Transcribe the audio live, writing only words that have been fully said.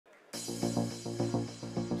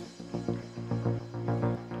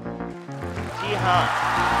हाँ,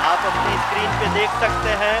 आप अपनी स्क्रीन पे देख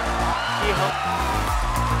सकते हैं कि हम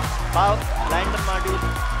lander module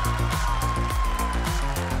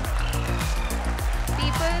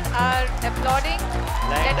People are applauding.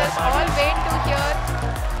 Let us all wait to hear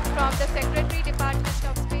from the Secretary Department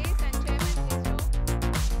of Space and Chairman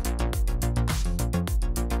ISRO.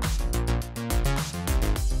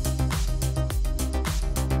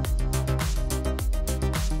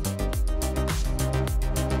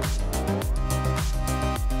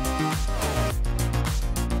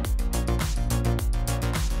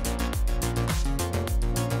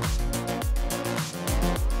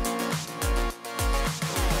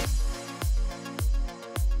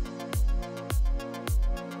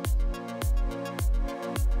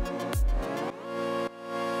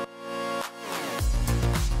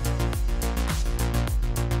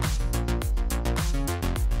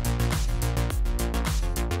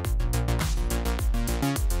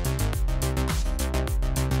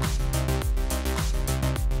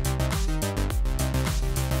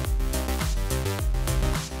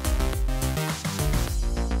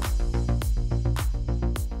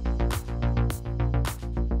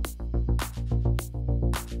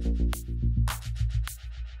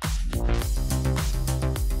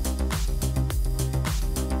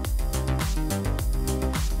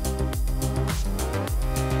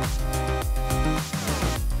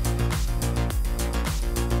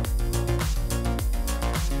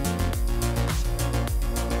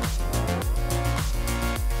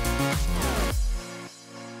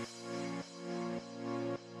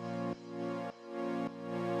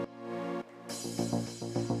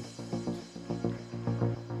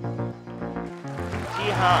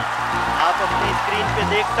 जी हाँ, आप अपनी स्क्रीन पे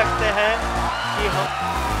देख सकते हैं कि हम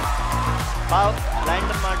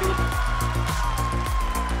lander module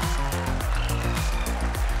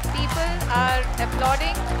People are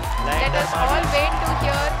applauding. Let us all wait to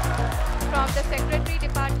hear from the Secretary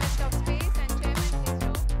Department of Space and Chairman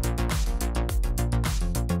ISRO.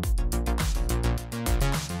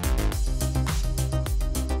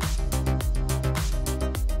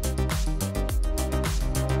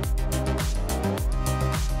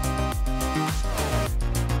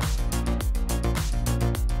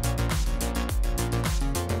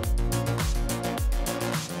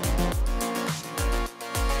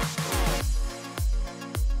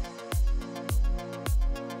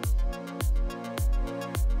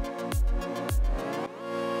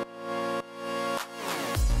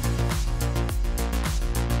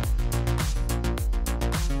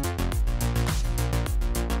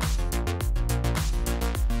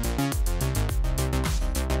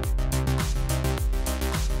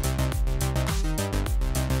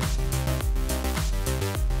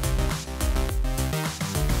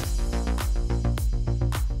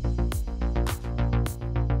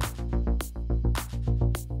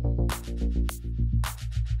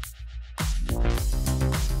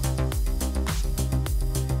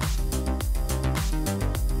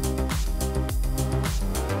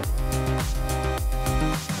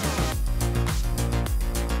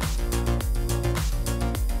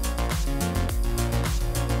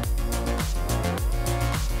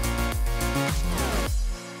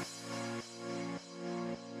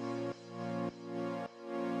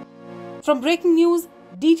 From breaking news,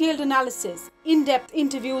 detailed analysis, in-depth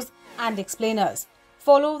interviews and explainers,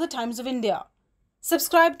 follow the Times of India.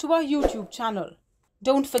 Subscribe to our YouTube channel.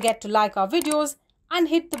 Don't forget to like our videos and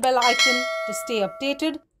hit the bell icon to stay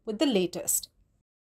updated with the latest.